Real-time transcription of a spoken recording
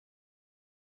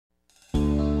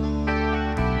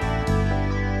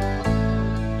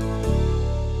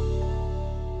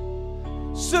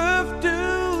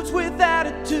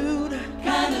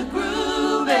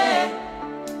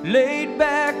laid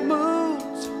back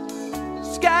moods,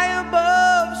 sky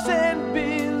above, sand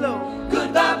below,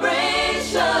 good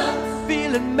vibrations,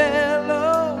 feeling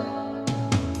mellow.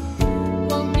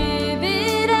 Won't give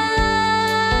it up,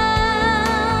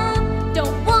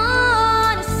 don't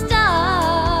wanna stop.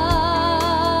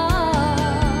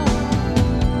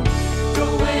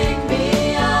 Don't wake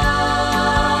me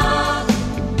up,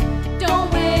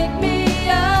 don't wake me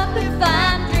up if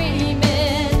I'm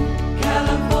dreaming.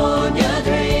 California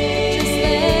dream. Just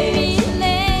let me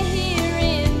lay here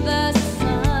in the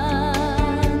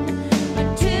sun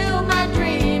until my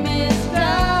dream is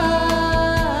done.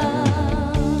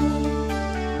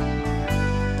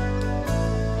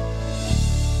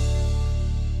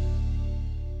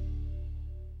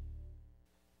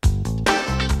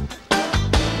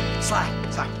 Sly,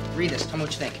 read this. Tell me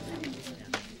what you think.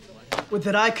 Would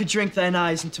that I could drink thine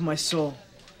eyes into my soul.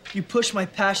 You push my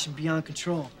passion beyond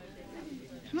control.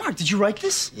 Mark, did you write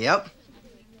this? Yep.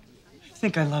 I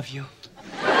think I love you.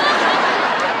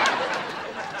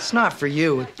 It's not for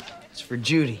you. It's for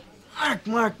Judy.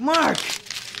 Mark!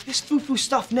 This foo-foo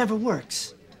stuff never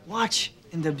works. Watch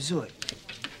and observe.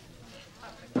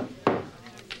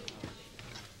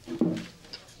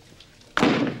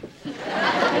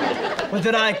 Would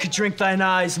that I could drink thine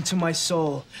eyes into my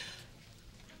soul.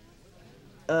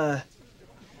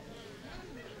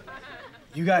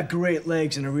 You got great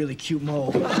legs and a really cute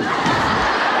mole.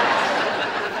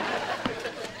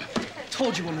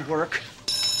 Told you it wouldn't work.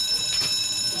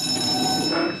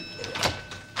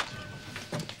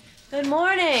 Good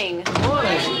morning. Good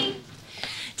morning.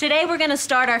 Today we're going to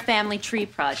start our family tree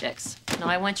projects. Now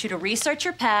I want you to research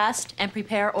your past and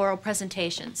prepare oral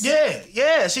presentations.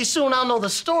 Yeah. See, soon I'll know the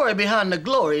story behind the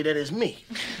glory that is me.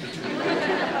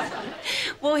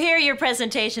 We'll hear your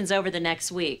presentations over the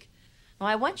next week. Now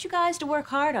I want you guys to work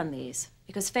hard on these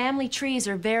because family trees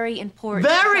are very important.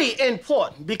 Very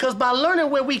important, because by learning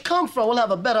where we come from, we'll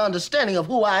have a better understanding of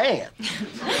who I am.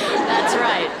 That's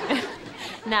right.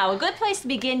 Now, a good place to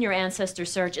begin your ancestor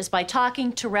search is by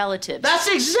talking to relatives. That's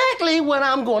exactly what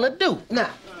I'm gonna do.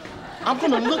 Now, I'm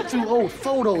gonna look through old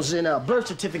photos and birth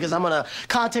certificates. I'm gonna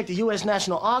contact the U.S.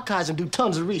 National Archives and do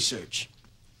tons of research.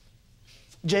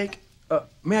 Jake?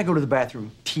 May I go to the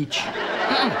bathroom? Teach.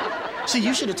 See,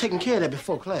 you should have taken care of that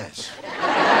before class.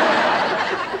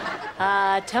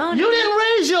 Tony. You didn't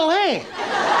raise your hand.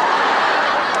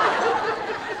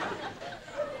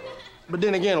 But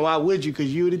then again, why would you?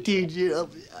 Because you the teacher.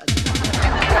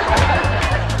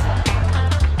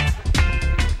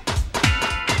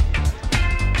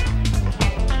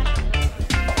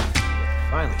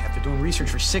 Finally, after doing research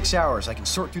for 6 hours, I can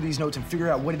sort through these notes and figure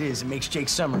out what it is that makes Jake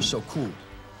Summers so cool.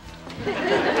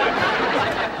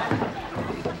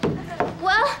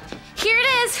 Well, here it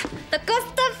is, the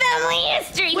Costa family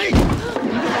history. Wait.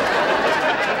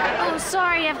 Oh,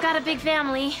 sorry, I've got a big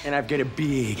family. And I've got a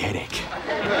big headache.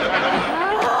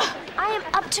 I am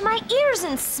up to my ears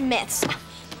in Smiths.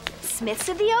 Smiths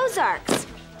of the Ozarks.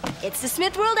 It's the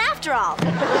Smith world after all.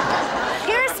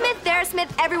 Here a Smith, there a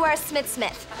Smith, everywhere Smith.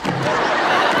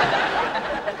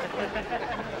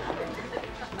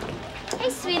 Hey,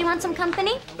 sweetie, want some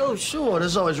company? Oh, sure.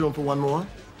 There's always room for one more.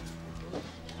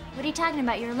 What are you talking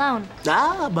about? You're alone.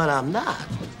 But I'm not.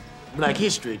 Black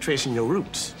history, tracing your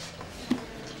roots.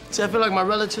 See, I feel like my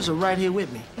relatives are right here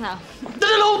with me. No. They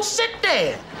don't sit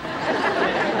there.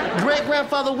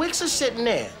 Great-grandfather Wicks is sitting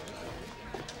there.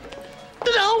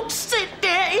 They don't sit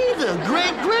there either.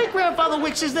 Great-great-grandfather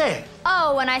Wicks is there.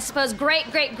 Oh, and I suppose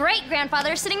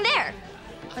great-great-great-grandfather is sitting there.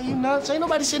 Are you nuts? Ain't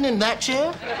nobody sitting in that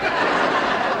chair.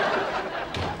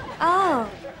 Oh,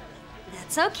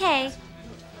 that's okay.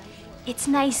 It's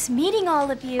nice meeting all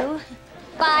of you.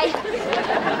 Bye.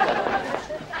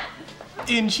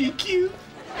 Isn't she cute?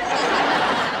 All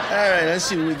right, let's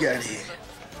see what we got here.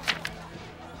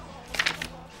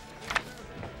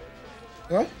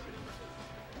 What?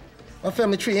 My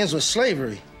family tree ends with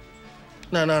slavery.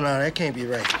 No, that can't be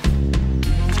right.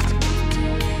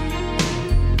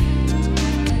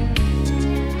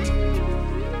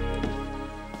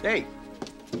 Hey,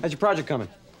 how's your project coming?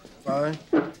 Fine,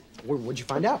 What'd you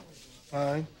find out?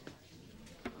 fine,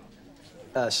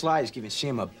 Sly is giving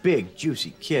Sam a big,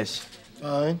 juicy kiss.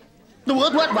 fine.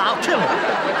 What? I'll kill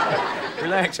him.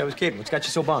 Relax, I was kidding. What's got you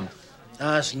so bummed?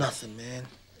 It's nothing, man.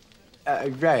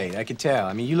 Right, I can tell.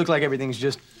 I mean, you look like everything's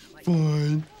just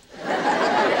fine.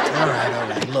 All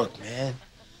right. Look, man.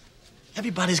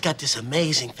 Everybody's got this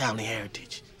amazing family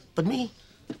heritage. But me,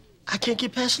 I can't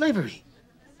get past slavery.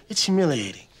 It's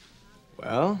humiliating.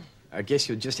 Well, I guess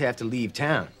you'll just have to leave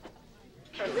town.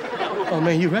 Oh,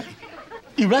 man, you're right.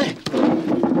 You're right.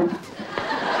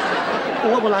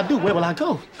 Well, what will I do? Where will I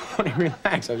go? Tony,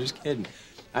 relax. I was just kidding.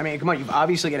 I mean, come on, you've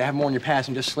obviously got to have more in your past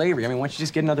than just slavery. I mean, why don't you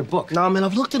just get another book? No, man,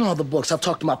 I've looked in all the books. I've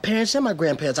talked to my parents and my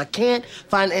grandparents. I can't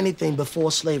find anything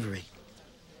before slavery.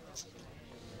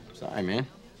 Sorry, man.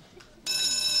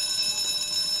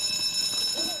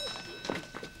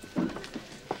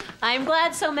 I'm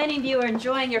glad so many of you are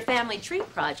enjoying your family tree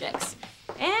projects.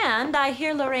 And I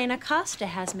hear Lorena Costa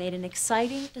has made an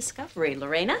exciting discovery.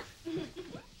 Lorena?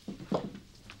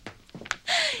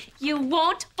 You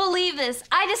won't believe this.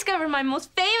 I discovered my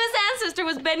most famous ancestor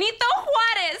was Benito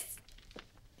Juarez.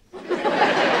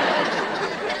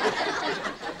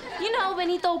 You know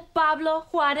Benito Pablo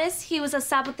Juarez? He was a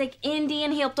Zapotec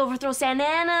Indian. He helped overthrow Santa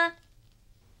Anna.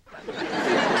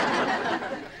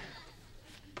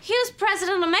 He was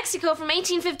president of Mexico from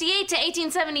 1858 to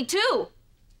 1872.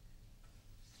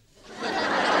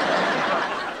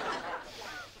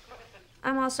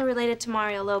 I'm also related to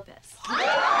Mario Lopez.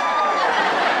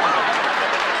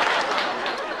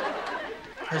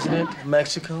 President of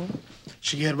Mexico.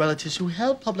 She had relatives who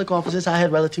held public offices. I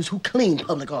had relatives who cleaned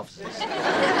public offices.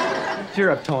 Cheer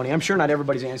up, Tony. I'm sure not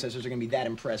everybody's ancestors are going to be that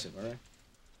impressive, all right?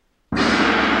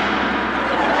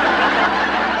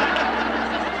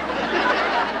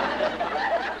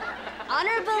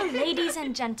 Honorable ladies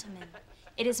and gentlemen,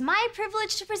 it is my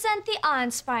privilege to present the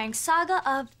awe-inspiring saga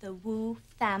of the Wu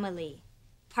family.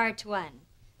 Part 1,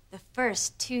 the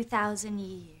first 2,000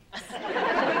 years.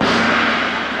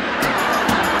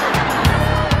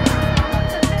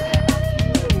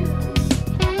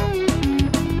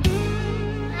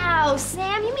 Wow,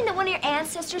 Sam, you mean that one of your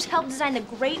ancestors helped design the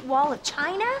Great Wall of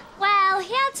China? Well,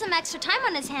 he had some extra time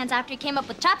on his hands after he came up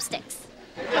with chopsticks.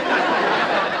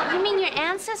 You mean your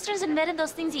ancestors invented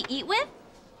those things you eat with?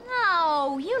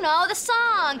 No, you know, the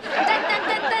song.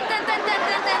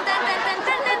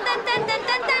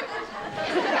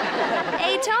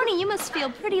 Hey, Tony, you must feel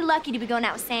pretty lucky to be going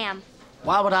out with Sam.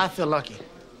 Why would I feel lucky?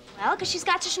 Well, because she's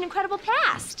got such an incredible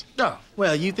past. Oh,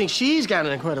 well, you think she's got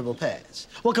an incredible past.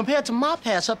 Well, compared to my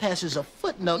past, her past is a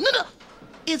footnote. No,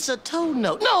 it's a toe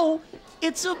note. No,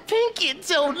 it's a pinky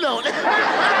toe note. It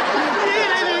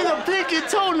ain't a pinky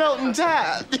toe note in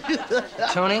time.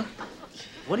 Tony,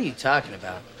 what are you talking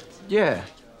about? Yeah.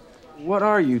 What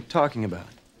are you talking about?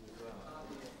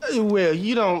 Well,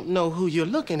 you don't know who you're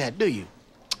looking at, do you?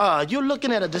 You're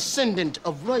looking at a descendant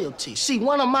of royalty. See,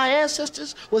 one of my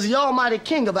ancestors was the almighty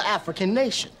king of an African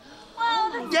nation.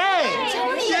 Whoa,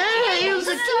 Yeah, he was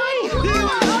a king.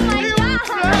 Oh, my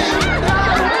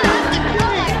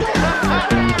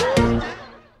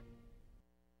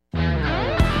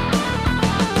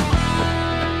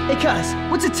Hey, cuz,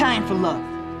 what's Italian for love?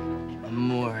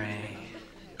 Amore.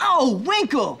 Oh,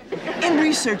 Winkle! In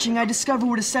researching, I discovered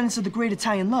we're descendants of the great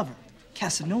Italian lover,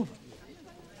 Casanova.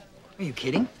 Are you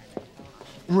kidding?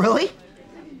 Really?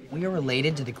 We are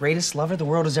related to the greatest lover the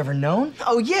world has ever known?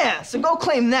 Oh, yeah, so go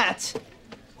claim that.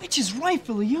 Which is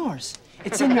rightfully yours.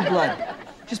 It's in your blood.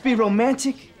 Just be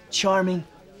romantic, charming,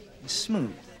 and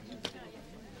smooth.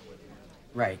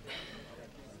 Right.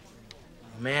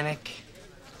 Romantic,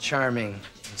 charming,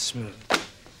 and smooth.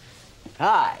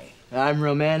 Hi, I'm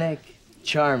romantic,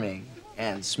 charming,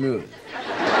 and smooth.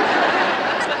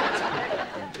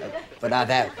 But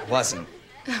that wasn't.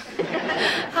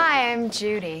 Hi, I'm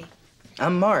Judy.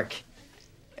 I'm Mark.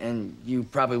 And you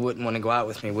probably wouldn't want to go out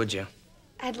with me, would you?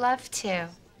 I'd love to.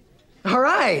 All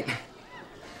right.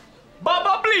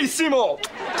 Babablissimo!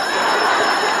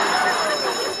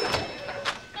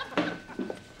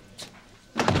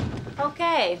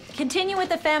 Okay, continue with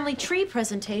the family tree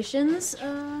presentations.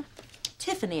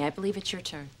 Tiffany, I believe it's your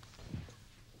turn.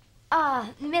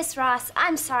 Miss Ross,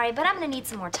 I'm sorry, but I'm gonna need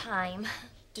some more time.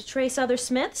 To trace other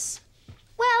Smiths?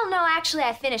 Well, no, actually,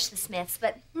 I finished the Smiths,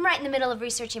 but I'm right in the middle of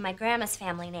researching my grandma's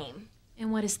family name.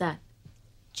 And what is that?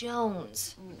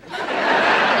 Jones.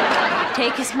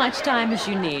 Take as much time as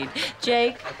you need.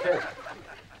 Jake? Okay.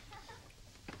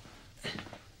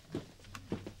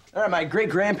 All right, my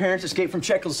great-grandparents escaped from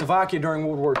Czechoslovakia during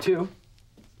World War II.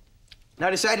 And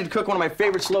I decided to cook one of my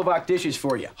favorite Slovak dishes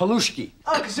for you, halushki.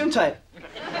 Oh, gesundheit.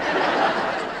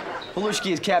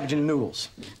 Halushki is cabbage and noodles.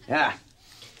 Yeah.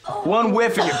 One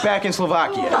whiff and you're back in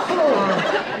Slovakia.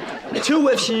 2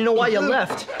 whiffs and you know why you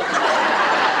left.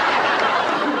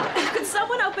 Could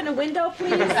someone open a window,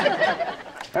 please?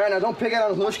 All right, now don't pick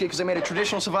out on halushki because I made a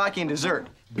traditional Slovakian dessert,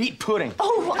 beet pudding.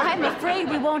 Oh, I'm afraid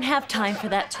we won't have time for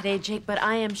that today, Jake, but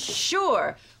I am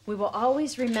sure we will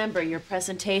always remember your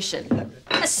presentation.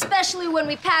 Especially when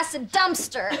we pass a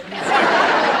dumpster.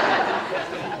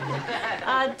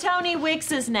 Tony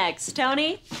Wicks is next.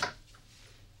 Tony?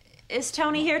 Is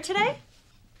Tony here today?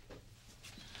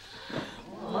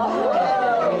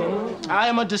 I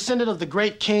am a descendant of the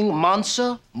great king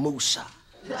Mansa Musa.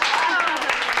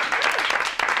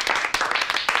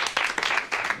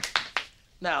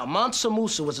 Now, Mansa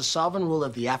Musa was a sovereign ruler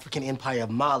of the African empire of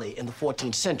Mali in the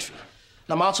 14th century.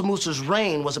 Now, Mansa Musa's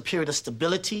reign was a period of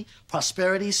stability,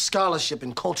 prosperity, scholarship,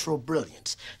 and cultural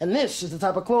brilliance. And this is the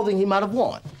type of clothing he might have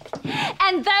worn.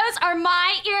 And those are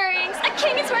my earrings. A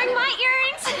king is wearing my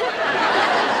earrings.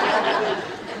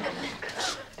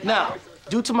 Now,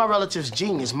 due to my relative's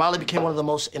genius, Mali became one of the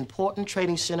most important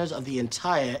trading centers of the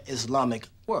entire Islamic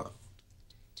world.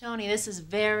 Tony, this is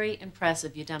very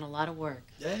impressive. You've done a lot of work.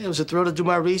 Yeah, it was a thrill to do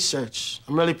my research.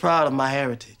 I'm really proud of my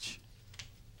heritage.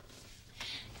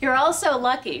 You're also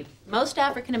lucky. Most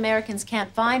African Americans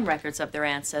can't find records of their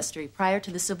ancestry prior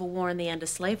to the Civil War and the end of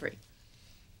slavery.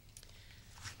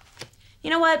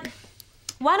 You know what?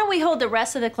 Why don't we hold the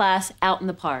rest of the class out in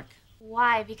the park?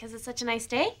 Why? Because it's such a nice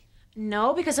day?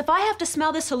 No, because if I have to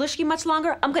smell this halushki much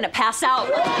longer, I'm gonna pass out.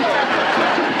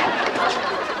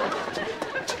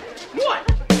 What?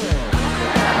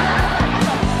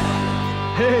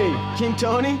 Hey, King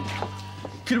Tony.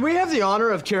 Could we have the honor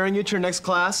of carrying you to your next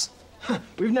class?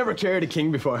 We've never carried a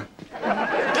king before.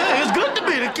 Hey, it's good to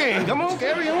be the king. Come on,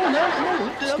 carry on now. Come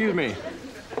on. Excuse me.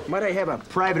 Might I have a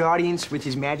private audience with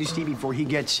His Majesty before he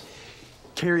gets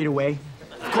carried away?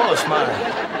 Of course, my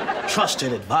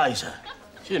trusted advisor.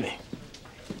 Jimmy.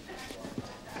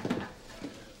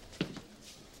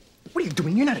 What are you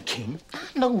doing? You're not a king. I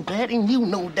know that, and you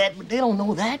know that, but they don't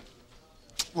know that.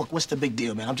 Look, what's the big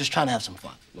deal, man? I'm just trying to have some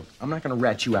fun. Look, I'm not gonna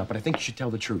rat you out, but I think you should tell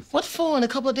the truth. What for? In a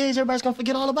couple of days, everybody's gonna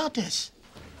forget all about this.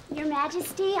 Your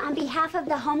Majesty, on behalf of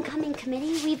the Homecoming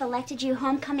Committee, we've elected you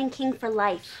Homecoming King for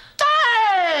life.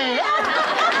 Hey!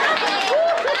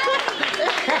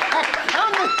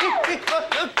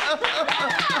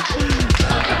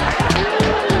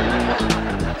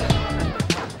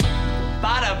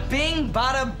 Bada bing,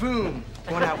 bada boom.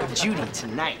 Going out with Judy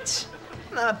tonight.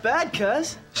 Not bad,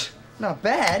 cuz. Not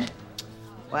bad.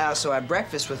 Well, I also had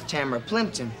breakfast with Tamara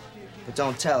Plimpton. But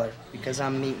don't tell her, because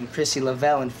I'm meeting Chrissy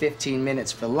Lavelle in 15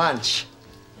 minutes for lunch.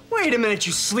 Wait a minute,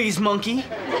 you sleaze monkey.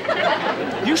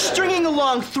 You're stringing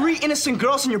along 3 innocent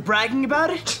girls and you're bragging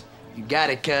about it? You got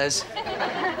it, cuz.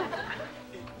 I'm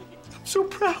so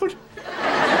proud.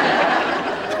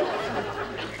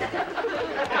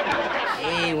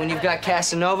 Hey, when you've got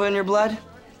Casanova in your blood,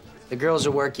 the girls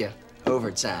will work you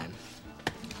overtime.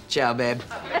 Ciao, babe.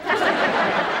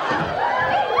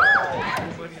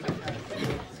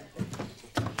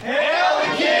 Hail the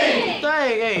king!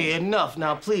 Hey, enough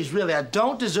now, please. Really, I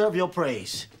don't deserve your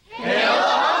praise. Hail the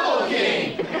humble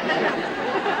king!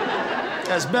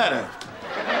 That's better.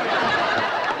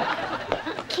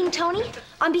 King Tony,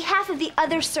 on behalf of the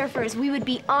other surfers, we would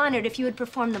be honored if you would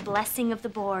perform the blessing of the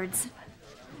boards.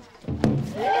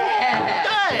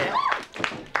 Hey!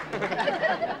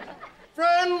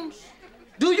 Friends,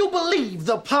 do you believe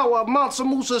the power of Mansa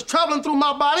Musa is traveling through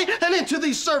my body and into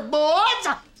these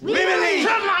surfboards? We believe!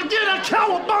 Can I get a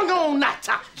cowabunga on that?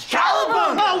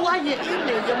 Cowabunga! Oh, while you're in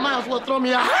there, you might as well throw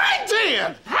me a high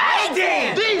ten! High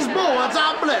ten! These boards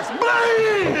are blessed.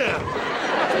 Blam!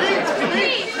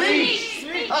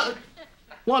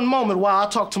 One moment while I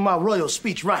talk to my royal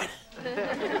speechwriter.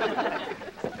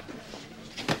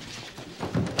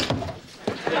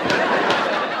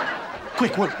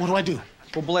 Quick, what do I do?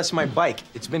 Well, bless my bike.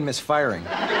 It's been misfiring.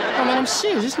 Oh, man, I'm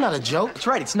serious. It's not a joke. That's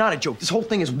right, it's not a joke. This whole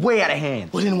thing is way out of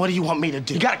hand. Well, then what do you want me to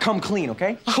do? You gotta come clean,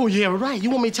 okay? Oh, yeah, right. You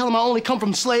want me to tell him I only come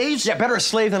from slaves? Yeah, better a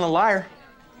slave than a liar.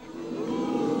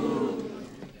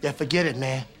 Yeah, forget it,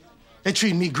 man. They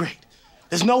treat me great.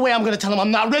 There's no way I'm gonna tell him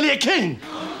I'm not really a king.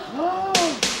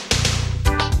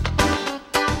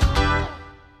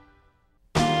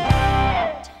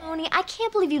 Tony, I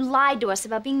can't believe you lied to us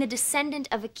about being the descendant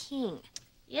of a king.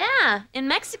 Yeah, in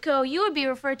Mexico, you would be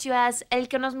referred to as el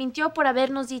que nos mintió por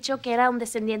habernos dicho que era un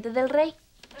descendiente del rey.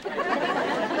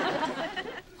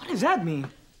 What does that mean?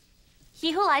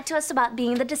 He who lied to us about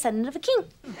being the descendant of a king.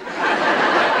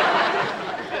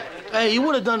 Hey, you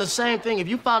would have done the same thing if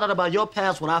you found out about your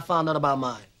past when I found out about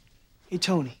mine. Hey,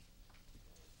 Tony.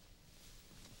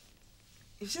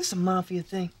 Is this a mafia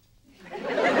thing?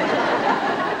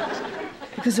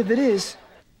 Because if it is,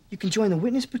 you can join the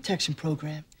Witness Protection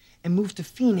Program and move to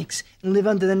Phoenix and live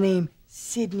under the name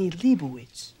Sidney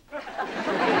Leibowitz.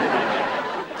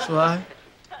 So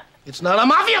it's not a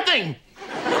mafia thing!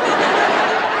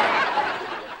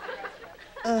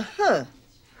 Uh-huh.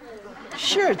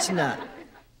 Sure it's not.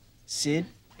 Sid?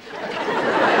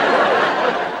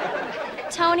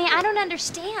 Tony, I don't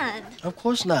understand. Of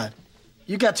course not.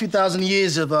 You got 2,000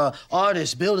 years of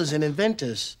artists, builders, and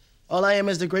inventors. All I am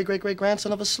is the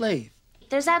great-great-great-grandson of a slave.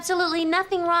 There's absolutely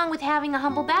nothing wrong with having a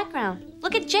humble background.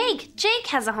 Look at Jake. Jake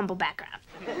has a humble background.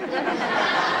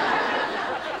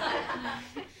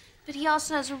 But he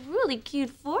also has a really cute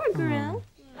foreground.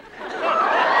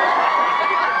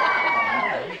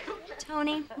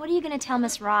 Tony, what are you gonna tell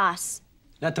Miss Ross?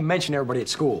 Not to mention everybody at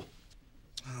school.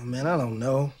 Oh, man, I don't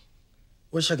know.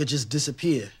 Wish I could just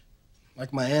disappear,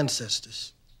 like my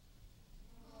ancestors.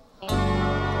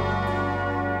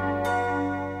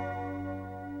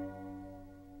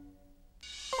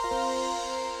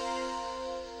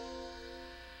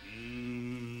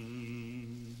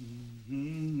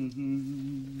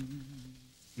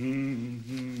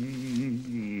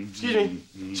 Excuse me.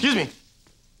 Excuse me.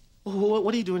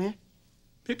 What are you doing here?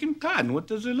 Picking cotton. What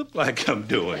does it look like I'm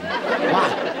doing?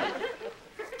 Why?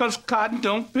 Because cotton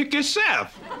don't pick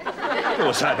itself. Of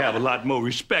course, I'd have a lot more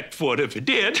respect for it if it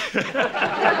did.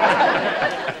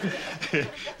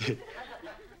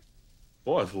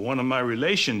 Boy, for one of my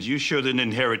relations, you sure didn't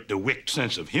inherit the Wick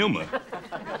sense of humor.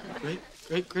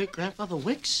 Great-great-grandfather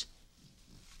Wicks?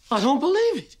 I don't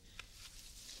believe it.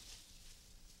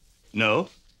 No?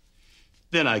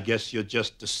 Then I guess you're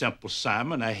just a simple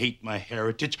Simon. I hate my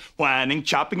heritage, whining,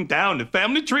 chopping down the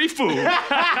family tree food.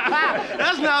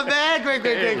 That's not bad,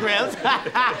 great-great-great-gramps.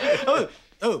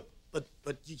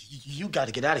 But you got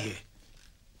to get out of here.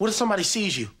 What if somebody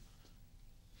sees you?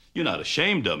 You're not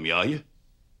ashamed of me, are you?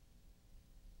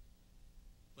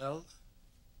 Well,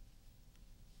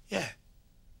 yeah.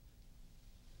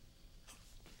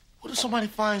 What if somebody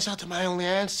finds out that my only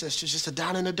ancestor's just a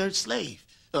down-in-the-dirt slave?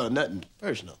 Nothing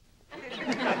personal.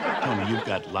 Tony, you've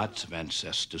got lots of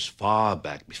ancestors far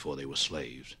back before they were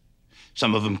slaves.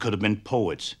 Some of them could have been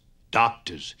poets,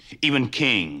 doctors, even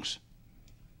kings.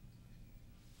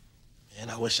 Man,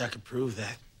 I wish I could prove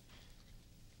that.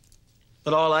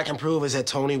 But all I can prove is that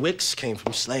Tony Wicks came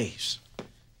from slaves.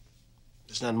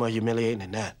 There's nothing more humiliating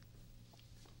than that.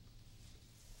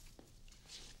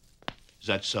 Is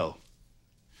that so?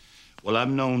 Well, I've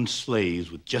known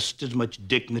slaves with just as much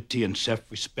dignity and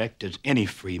self-respect as any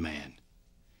free man.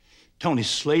 Tony,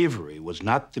 slavery was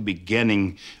not the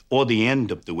beginning or the end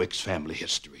of the Wicks family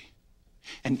history.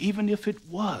 And even if it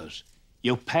was,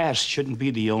 your past shouldn't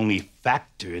be the only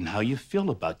factor in how you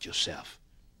feel about yourself.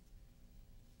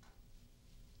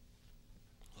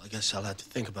 Well, I guess I'll have to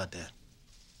think about that.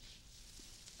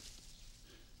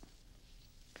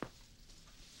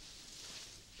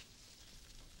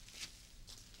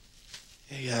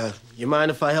 Hey, you mind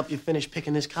if I help you finish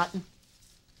picking this cotton?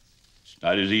 It's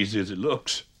not as easy as it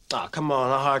looks. Oh, come on,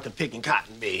 how hard can picking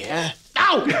cotton be, huh?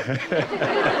 Ow!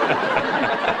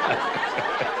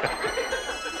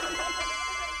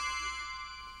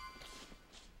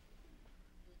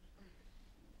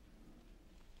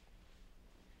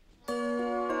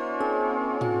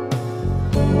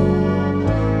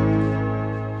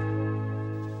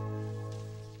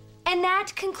 And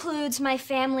that concludes my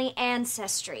family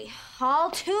ancestry. All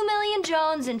 2 million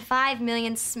Jones and 5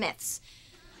 million Smiths.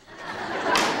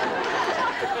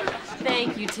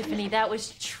 Thank you, Tiffany. That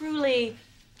was truly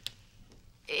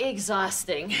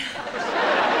exhausting.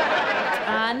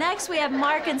 Next, we have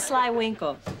Mark and Sly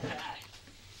Winkle.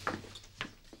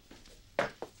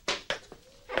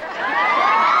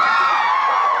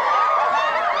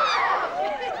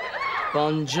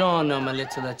 Buongiorno, my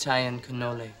little Italian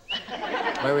cannoli.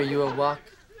 Where are you a walk,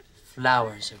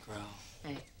 flowers a grow.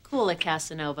 Hey, cool it,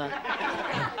 Casanova.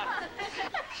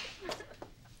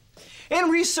 In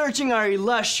researching our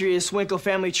illustrious Winkle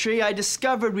family tree, I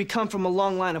discovered we come from a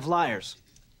long line of liars.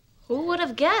 Who would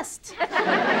have guessed?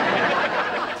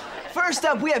 First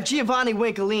up, we have Giovanni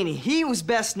Wincolini. He was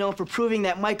best known for proving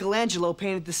that Michelangelo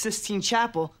painted the Sistine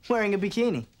Chapel wearing a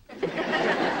bikini.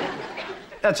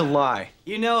 That's a lie.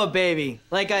 You know it, baby.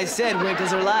 Like I said,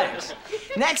 Winkles are liars.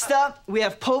 Next up, we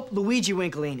have Pope Luigi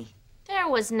Wincolini. There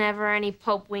was never any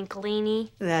Pope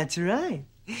Wincolini. That's right.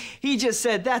 He just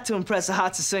said that to impress a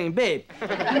hot Sicilian babe.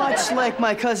 Much like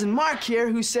my cousin Mark here,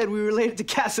 who said we were related to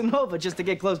Casanova just to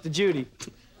get close to Judy.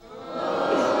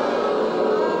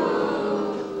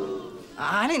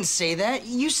 I didn't say that.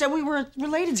 You said we were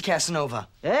related to Casanova.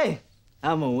 Hey,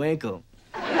 I'm a Winkle.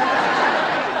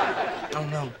 Oh,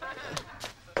 no.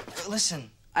 Listen,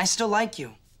 I still like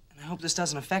you, and I hope this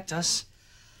doesn't affect us.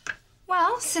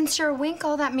 Well, since you're a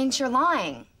Winkle, that means you're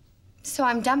lying. So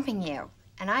I'm dumping you,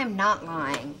 and I'm not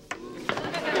lying.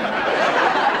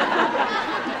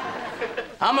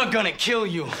 I'm gonna kill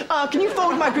you. Can you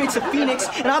forward my grades to Phoenix,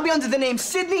 and I'll be under the name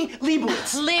Sidney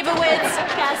Leibowitz. Leibowitz,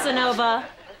 Casanova.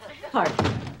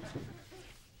 Pardon.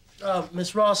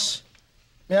 Miss Ross,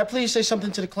 may I please say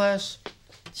something to the class?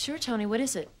 Sure, Tony, what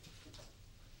is it?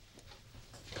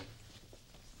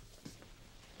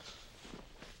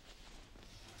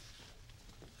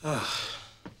 I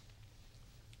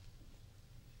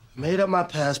made up my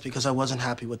past because I wasn't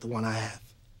happy with the one I have.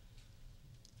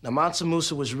 Now, Mansa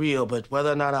Musa was real, but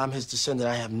whether or not I'm his descendant,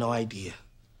 I have no idea.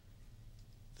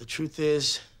 The truth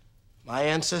is, my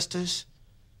ancestors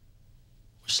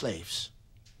were slaves.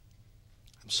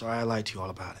 I'm sorry I lied to you all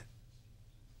about it.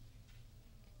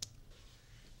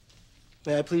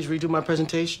 May I please redo my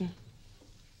presentation?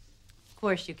 Of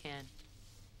course you can.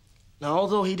 Now,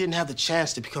 although he didn't have the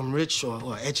chance to become rich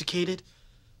or educated,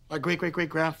 my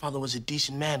great-great-great-grandfather was a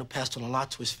decent man who passed on a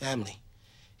lot to his family.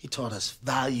 He taught us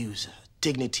values,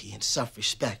 dignity, and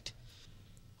self-respect.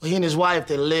 Well, he and his wife,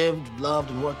 they lived, loved,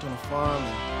 and worked on a farm.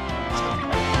 And